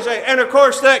God is a..." And of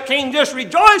course that king just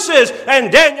rejoices,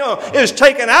 and Daniel is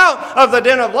taken out of the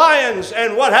den of lions.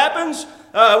 And what happens?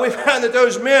 We found that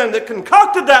those men that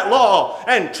concocted that law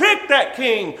and tricked that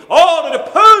king, all to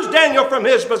depose Daniel from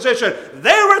his position,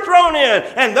 they were thrown in.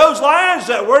 And those lions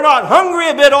that were not hungry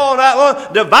a bit all night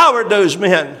long devoured those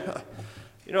men.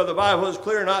 You know, the Bible is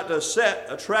clear not to set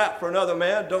a trap for another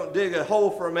man. Don't dig a hole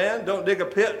for a man. Don't dig a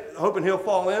pit hoping he'll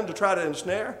fall in to try to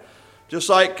ensnare. Just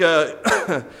like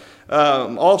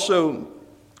also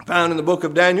found in the book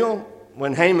of Daniel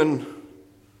when Haman...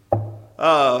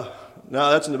 No,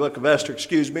 that's in the book of Esther,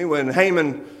 excuse me. When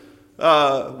Haman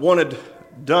wanted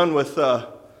done with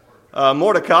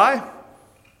Mordecai,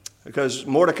 because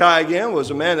Mordecai, again,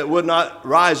 was a man that would not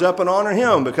rise up and honor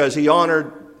him because he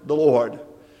honored the Lord.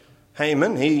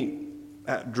 Haman, he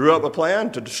drew up a plan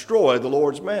to destroy the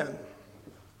Lord's man.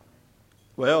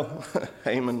 Well,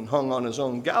 Haman hung on his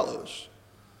own gallows.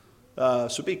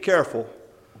 So be careful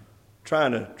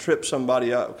trying to trip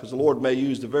somebody up, because the Lord may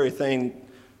use the very thing.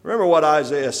 Remember what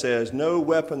Isaiah says, "No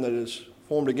weapon that is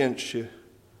formed against you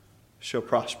shall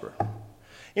prosper."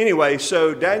 Anyway,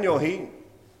 so Daniel, he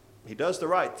does the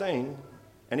right thing,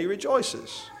 and he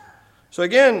rejoices. So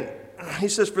again, he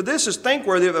says, for this is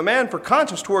thankworthy of a man for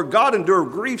conscience toward God endure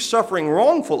grief, suffering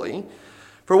wrongfully.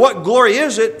 For what glory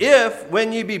is it if,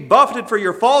 when ye be buffeted for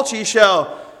your faults, ye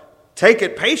shall take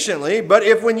it patiently? But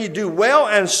if when ye do well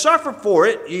and suffer for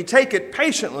it, ye take it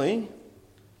patiently,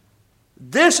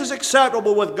 this is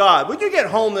acceptable with God. When you get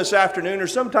home this afternoon or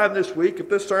sometime this week, if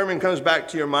this sermon comes back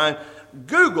to your mind,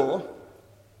 Google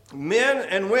men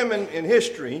and women in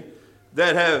history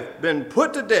that have been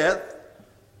put to death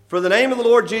for the name of the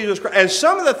Lord Jesus Christ, and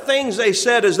some of the things they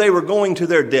said as they were going to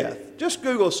their death. Just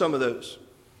Google some of those.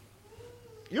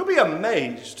 You'll be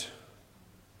amazed.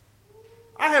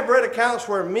 I have read accounts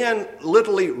where men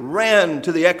literally ran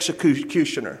to the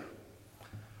executioner,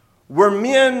 where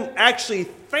men actually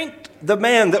thanked the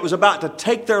man that was about to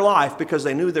take their life because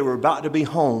they knew they were about to be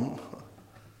home.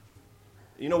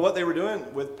 You know what they were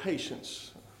doing? With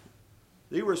patience.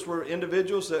 These were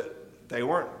individuals that they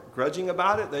weren't grudging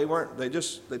about it.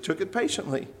 They took it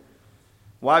patiently.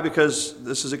 Why? Because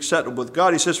this is acceptable with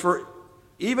God. He says, for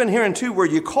even hereunto were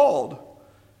you called,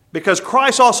 because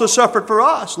Christ also suffered for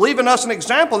us, leaving us an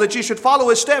example that you should follow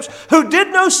his steps, who did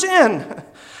no sin,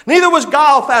 neither was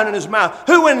guile found in his mouth,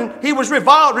 who when he was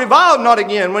reviled not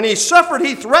again. When he suffered,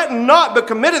 he threatened not, but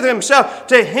committed himself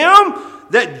to him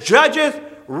that judgeth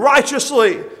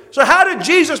righteously. So how did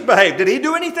Jesus behave? Did he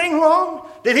do anything wrong?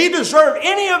 Did he deserve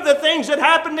any of the things that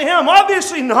happened to him?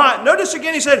 Obviously not. Notice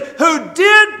again, he said, who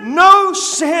did no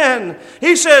sin.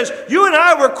 He says, you and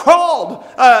I were called.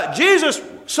 Jesus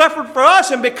suffered for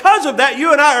us, and because of that,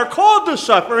 you and I are called to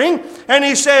suffering. And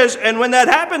he says, and when that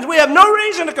happens, we have no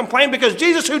reason to complain, because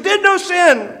Jesus, who did no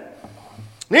sin,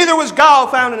 neither was guile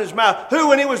found in his mouth, who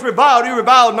when he was reviled, he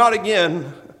reviled not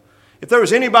again. If there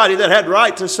was anybody that had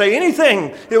right to say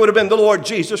anything, it would have been the Lord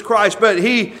Jesus Christ, but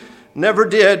he never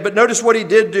did. But notice what he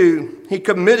did do. He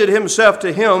committed himself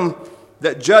to him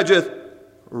that judgeth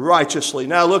righteously.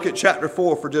 Now look at chapter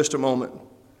 4 for just a moment.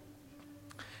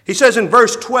 He says in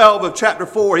verse 12 of chapter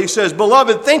 4, he says,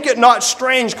 Beloved, think it not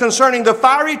strange concerning the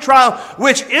fiery trial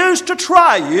which is to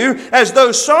try you, as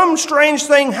though some strange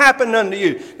thing happened unto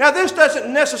you. Now this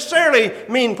doesn't necessarily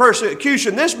mean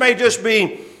persecution. This may just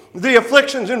be the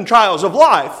afflictions and trials of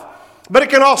life. But it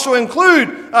can also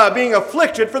include being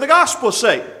afflicted for the gospel's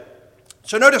sake.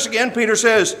 So notice again, Peter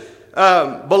says,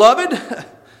 Beloved,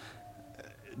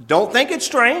 don't think it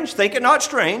strange, think it not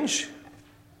strange,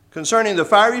 concerning the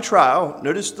fiery trial,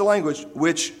 notice the language,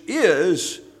 which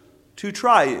is to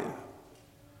try you.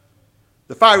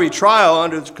 The fiery trial,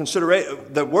 under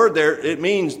consideration, the word there, it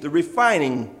means the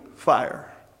refining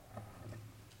fire.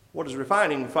 What is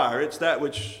refining fire? It's that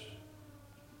which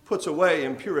puts away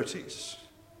impurities.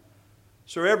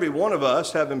 So every one of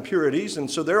us have impurities, and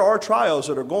so there are trials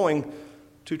that are going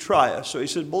to try us. So he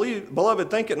says,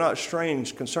 Beloved, think it not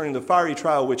strange concerning the fiery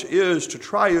trial which is to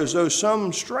try you, as though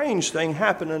some strange thing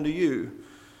happened unto you.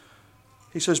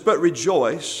 He says, but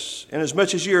rejoice,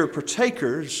 inasmuch as ye are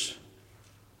partakers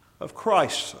of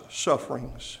Christ's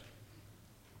sufferings.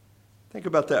 Think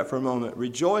about that for a moment.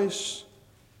 Rejoice,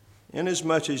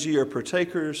 inasmuch as ye are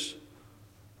partakers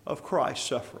of Christ's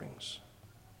sufferings.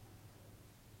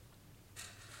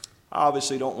 I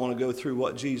obviously don't want to go through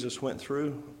what Jesus went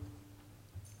through.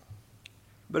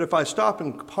 But if I stop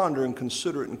and ponder and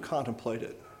consider it and contemplate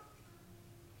it,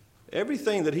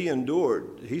 everything that he endured,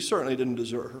 he certainly didn't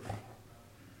deserve.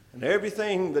 And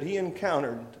everything that he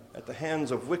encountered at the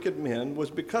hands of wicked men was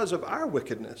because of our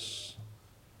wickedness.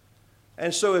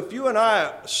 And so if you and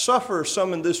I suffer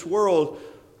some in this world,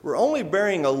 we're only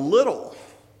bearing a little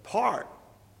part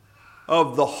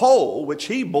of the whole which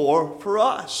he bore for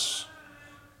us.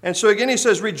 And so again he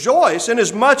says, rejoice,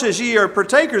 inasmuch as ye are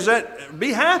partakers, that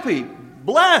be happy,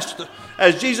 blessed,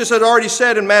 as Jesus had already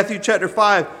said in Matthew chapter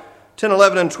 5, 10,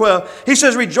 11, and 12. He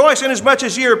says, rejoice, inasmuch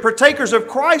as ye are partakers of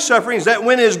Christ's sufferings, that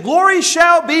when his glory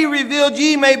shall be revealed,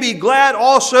 ye may be glad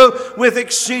also with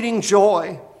exceeding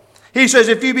joy. He says,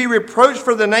 if ye be reproached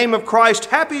for the name of Christ,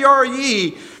 happy are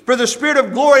ye, for the Spirit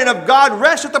of glory and of God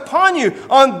resteth upon you.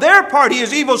 On their part he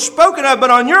is evil spoken of,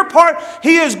 but on your part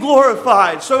he is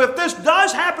glorified. So if this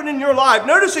does happen in your life,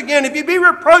 notice again, if you be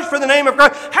reproached for the name of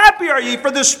Christ, happy are ye, for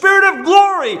the Spirit of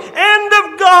glory and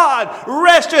of God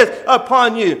resteth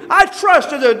upon you. I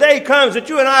trust that the day comes that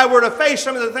you and I were to face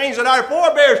some of the things that our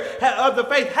forebears of the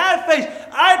faith had faced.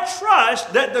 I us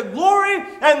that the glory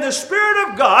and the Spirit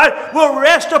of God will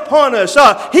rest upon us.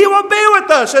 He will be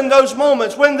with us in those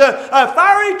moments when the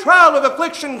fiery trial of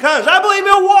affliction comes. I believe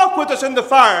He'll walk with us in the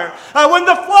fire. When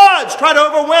the floods try to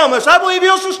overwhelm us, I believe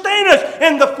He'll sustain us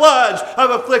in the floods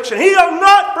of affliction. He will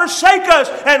not forsake us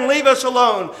and leave us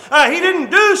alone. He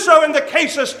didn't do so in the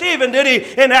case of Stephen, did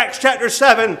He, in Acts chapter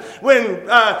 7, when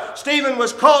Stephen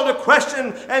was called to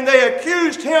question and they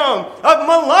accused him of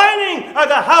maligning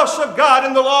the house of God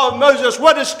and the law of Moses.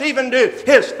 What does Stephen do?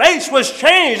 His face was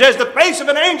changed as the face of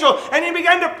an angel, and he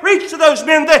began to preach to those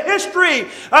men the history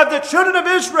of the children of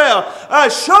Israel,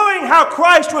 showing how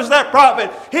Christ was that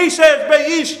prophet. He says, but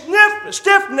ye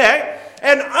stiff-necked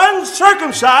and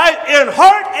uncircumcised in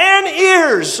heart and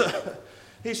ears.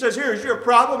 He says, here's your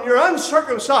problem. You're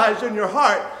uncircumcised in your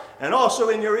heart and also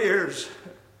in your ears.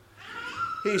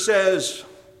 He says,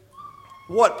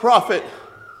 what prophet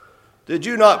did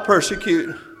you not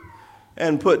persecute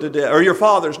and put to death? Or your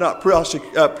fathers not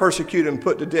persecute and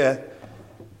put to death,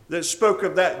 that spoke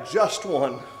of that just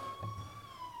one?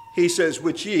 He says,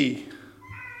 which ye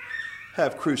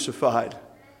have crucified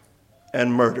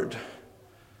and murdered.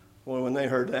 Well, when they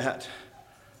heard that,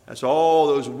 that's all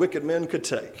those wicked men could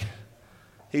take.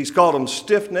 He's called them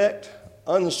stiff-necked,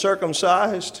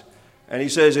 uncircumcised, and he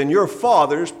says, and your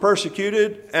fathers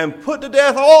persecuted and put to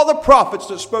death all the prophets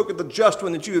that spoke of the just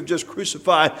one that you have just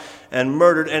crucified and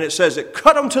murdered. And it says it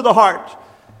cut them to the heart.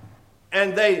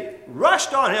 And they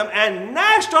rushed on him and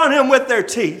gnashed on him with their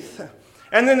teeth.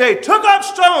 And then they took up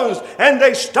stones and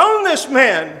they stoned this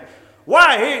man.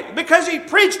 Why? Because he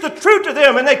preached the truth to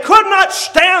them, and they could not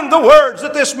stand the words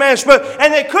that this man spoke,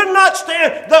 and they could not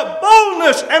stand the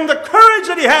boldness and the courage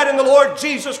that he had in the Lord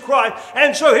Jesus Christ.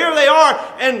 And so here they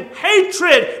are in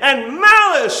hatred and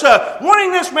malice,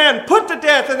 wanting this man put to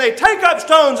death, and they take up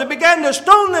stones and began to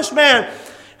stone this man.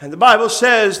 And the Bible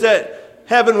says that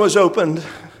heaven was opened,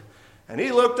 and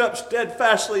he looked up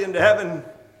steadfastly into heaven,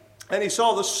 and he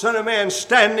saw the Son of Man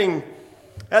standing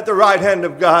at the right hand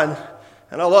of God.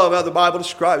 And I love how the Bible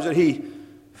describes it. He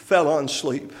fell on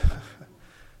sleep.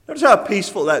 Notice how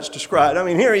peaceful that's described. I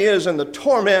mean, here he is in the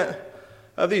torment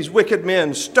of these wicked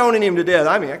men stoning him to death.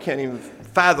 I mean, I can't even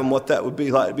fathom what that would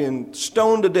be like, being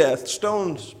stoned to death,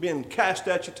 stones being cast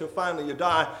at you till finally you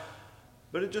die.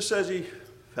 But it just says he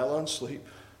fell on sleep.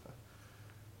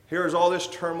 Here's all this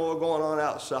turmoil going on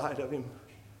outside of him.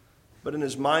 But in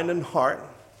his mind and heart,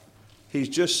 he's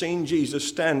just seen Jesus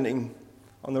standing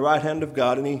on the right hand of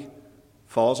God, and he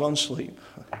falls on sleep.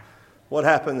 What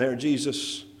happened there?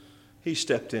 Jesus, he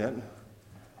stepped in,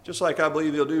 just like I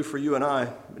believe he'll do for you and I.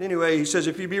 But anyway, he says,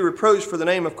 if you be reproached for the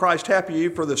name of Christ, happy you,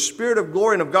 for the Spirit of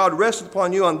glory and of God resteth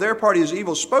upon you. On their part he is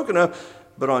evil spoken of,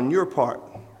 but on your part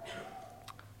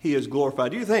he is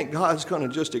glorified. Do you think God's going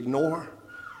to just ignore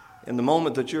in the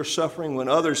moment that you're suffering when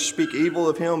others speak evil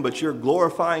of him, but you're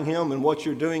glorifying him in what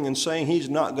you're doing and saying? He's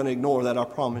not going to ignore that, I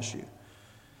promise you.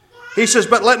 He says,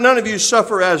 but let none of you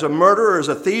suffer as a murderer, as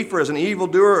a thief, or as an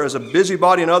evildoer, or as a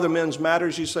busybody in other men's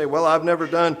matters. You say, well, I've never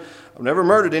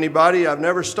murdered anybody. I've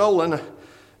never stolen.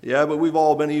 Yeah, but we've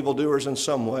all been evildoers in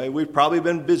some way. We've probably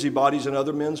been busybodies in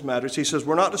other men's matters. He says,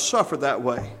 we're not to suffer that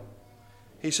way.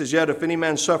 He says, yet if any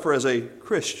man suffer as a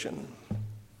Christian.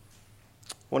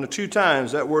 One of two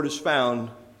times that word is found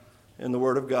in the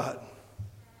Word of God.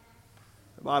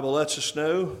 The Bible lets us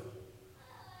know,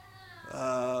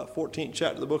 14th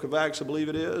chapter of the book of Acts, I believe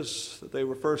it is, that they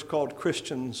were first called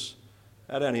Christians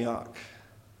at Antioch.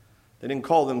 They didn't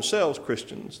call themselves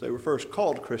Christians. They were first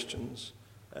called Christians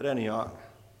at Antioch.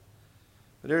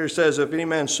 But here it says, if any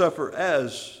man suffer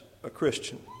as a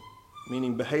Christian,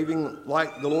 meaning behaving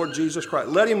like the Lord Jesus Christ,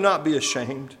 let him not be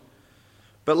ashamed,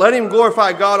 but let him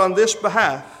glorify God on this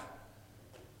behalf.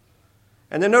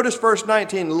 And then notice verse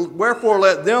 19, wherefore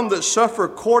let them that suffer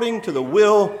according to the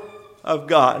will of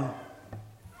God.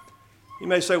 You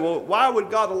may say, well, why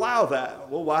would God allow that?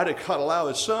 Well, why did God allow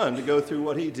his Son to go through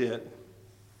what he did?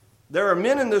 There are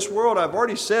men in this world, I've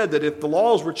already said, that if the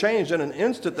laws were changed in an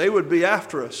instant, they would be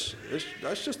after us.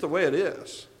 That's just the way it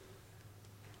is.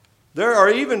 There are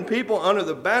even people under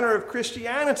the banner of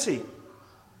Christianity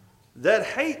that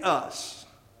hate us.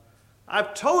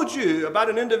 I've told you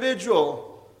about an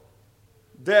individual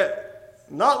that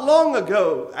not long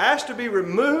ago asked to be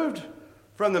removed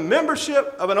from the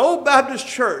membership of an old Baptist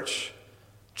church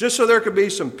just so there could be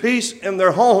some peace in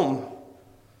their home.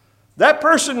 That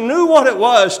person knew what it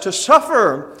was to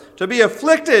suffer, to be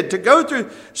afflicted, to go through.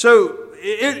 So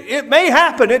it may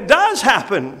happen. It does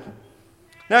happen.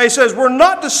 Now he says we're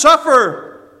not to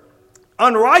suffer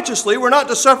unrighteously. We're not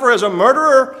to suffer as a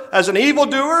murderer, as an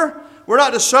evildoer. We're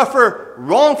not to suffer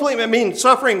wrongfully. I mean,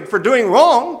 suffering for doing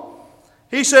wrong.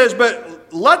 He says, but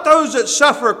let those that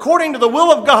suffer according to the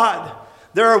will of God.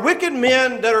 There are wicked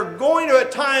men that are going to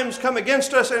at times come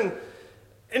against us, and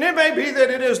it may be that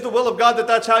it is the will of God that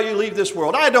that's how you leave this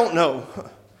world. I don't know.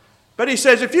 But he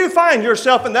says, if you find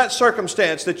yourself in that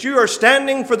circumstance, that you are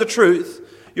standing for the truth,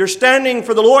 you're standing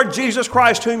for the Lord Jesus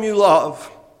Christ whom you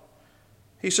love,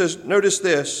 he says, notice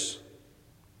this,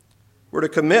 we're to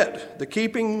commit the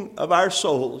keeping of our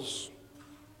souls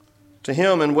to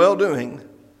him in well-doing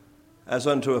as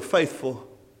unto a faithful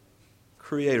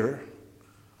Creator.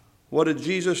 What did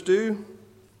Jesus do?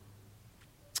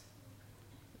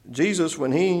 Jesus,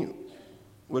 when he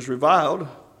was reviled,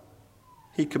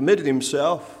 he committed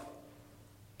himself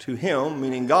to him,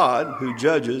 meaning God, who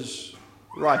judges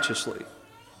righteously.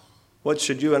 What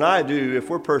should you and I do if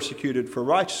we're persecuted for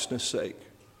righteousness' sake?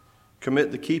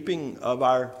 Commit the keeping of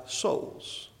our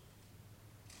souls.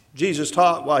 Jesus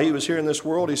taught while he was here in this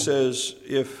world, he says,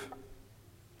 if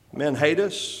men hate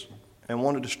us and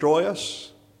want to destroy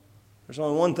us, there's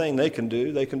only one thing they can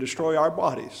do. They can destroy our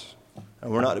bodies,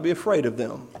 and we're not to be afraid of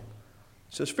them.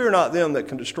 He says, fear not them that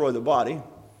can destroy the body.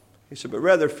 He said, but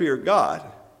rather fear God,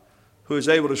 who is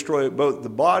able to destroy both the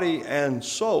body and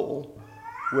soul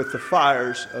with the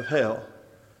fires of hell.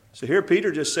 So here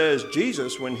Peter just says,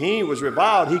 Jesus, when he was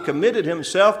reviled, he committed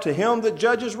himself to him that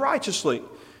judges righteously.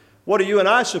 What are you and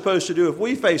I supposed to do if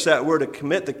we face that? We're to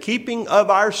commit the keeping of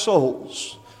our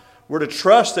souls. We're to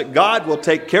trust that God will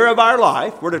take care of our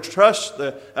life. We're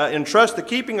to entrust the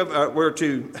keeping of, we're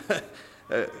to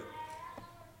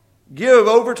give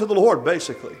over to the Lord,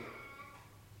 basically.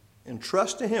 And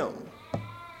trust to him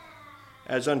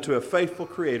as unto a faithful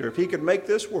Creator. If he could make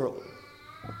this world,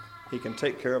 he can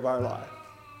take care of our life.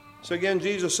 So again,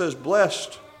 Jesus says,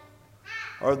 blessed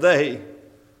are they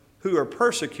who are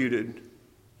persecuted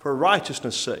for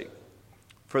righteousness' sake,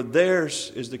 for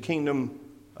theirs is the kingdom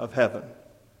of heaven.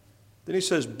 Then he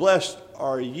says, blessed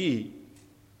are ye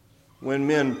when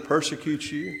men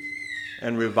persecute you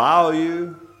and revile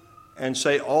you and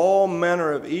say all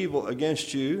manner of evil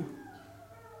against you.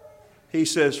 He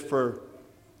says, for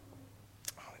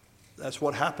that's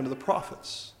what happened to the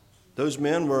prophets. Those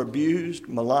men were abused,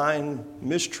 maligned,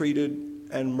 mistreated,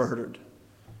 and murdered.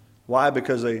 Why?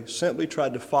 Because they simply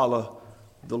tried to follow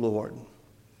the Lord.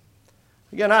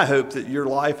 Again, I hope that your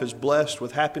life is blessed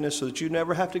with happiness so that you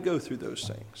never have to go through those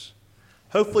things.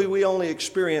 Hopefully we only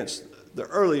experience the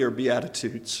earlier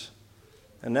Beatitudes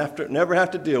and never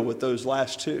have to deal with those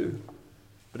last two.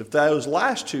 But if those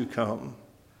last two come,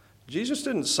 Jesus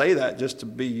didn't say that just to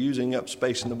be using up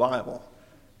space in the Bible.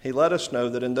 He let us know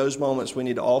that in those moments we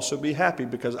need to also be happy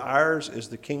because ours is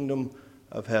the kingdom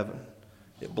of heaven.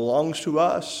 It belongs to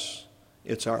us.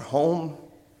 It's our home.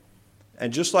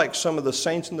 And just like some of the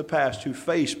saints in the past who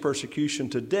faced persecution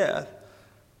to death,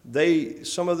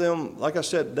 some of them, like I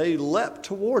said, they leapt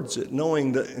towards it,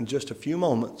 knowing that in just a few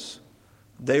moments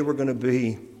they were going to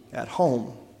be at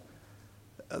home.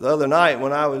 The other night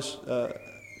when I was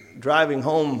driving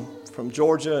home from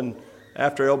Georgia, and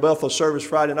after El Bethel service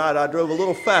Friday night, I drove a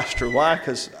little faster. Why?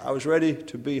 Because I was ready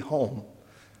to be home.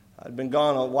 I'd been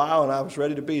gone a while, and I was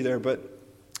ready to be there. But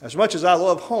as much as I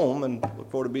love home and look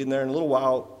forward to being there in a little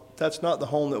while, that's not the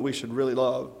home that we should really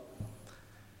love.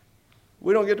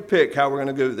 We don't get to pick how we're going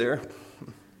to go there.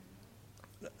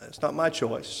 It's not my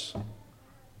choice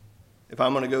if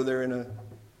I'm going to go there in a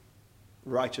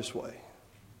righteous way.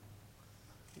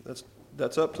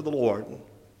 That's up to the Lord.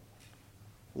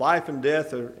 Life and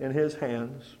death are in his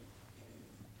hands.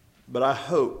 But I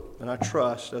hope and I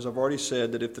trust, as I've already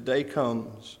said, that if the day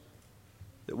comes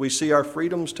that we see our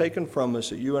freedoms taken from us,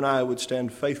 that you and I would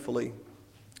stand faithfully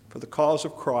for the cause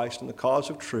of Christ and the cause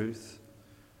of truth.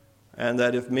 And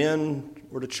that if men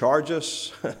were to charge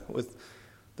us with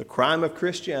the crime of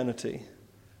Christianity,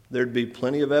 there'd be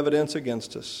plenty of evidence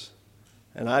against us.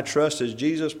 And I trust as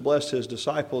Jesus blessed his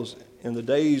disciples in the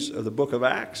days of the book of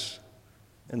Acts,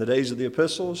 in the days of the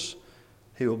epistles,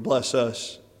 he will bless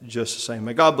us just the same.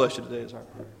 May God bless you today as our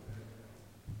prayer.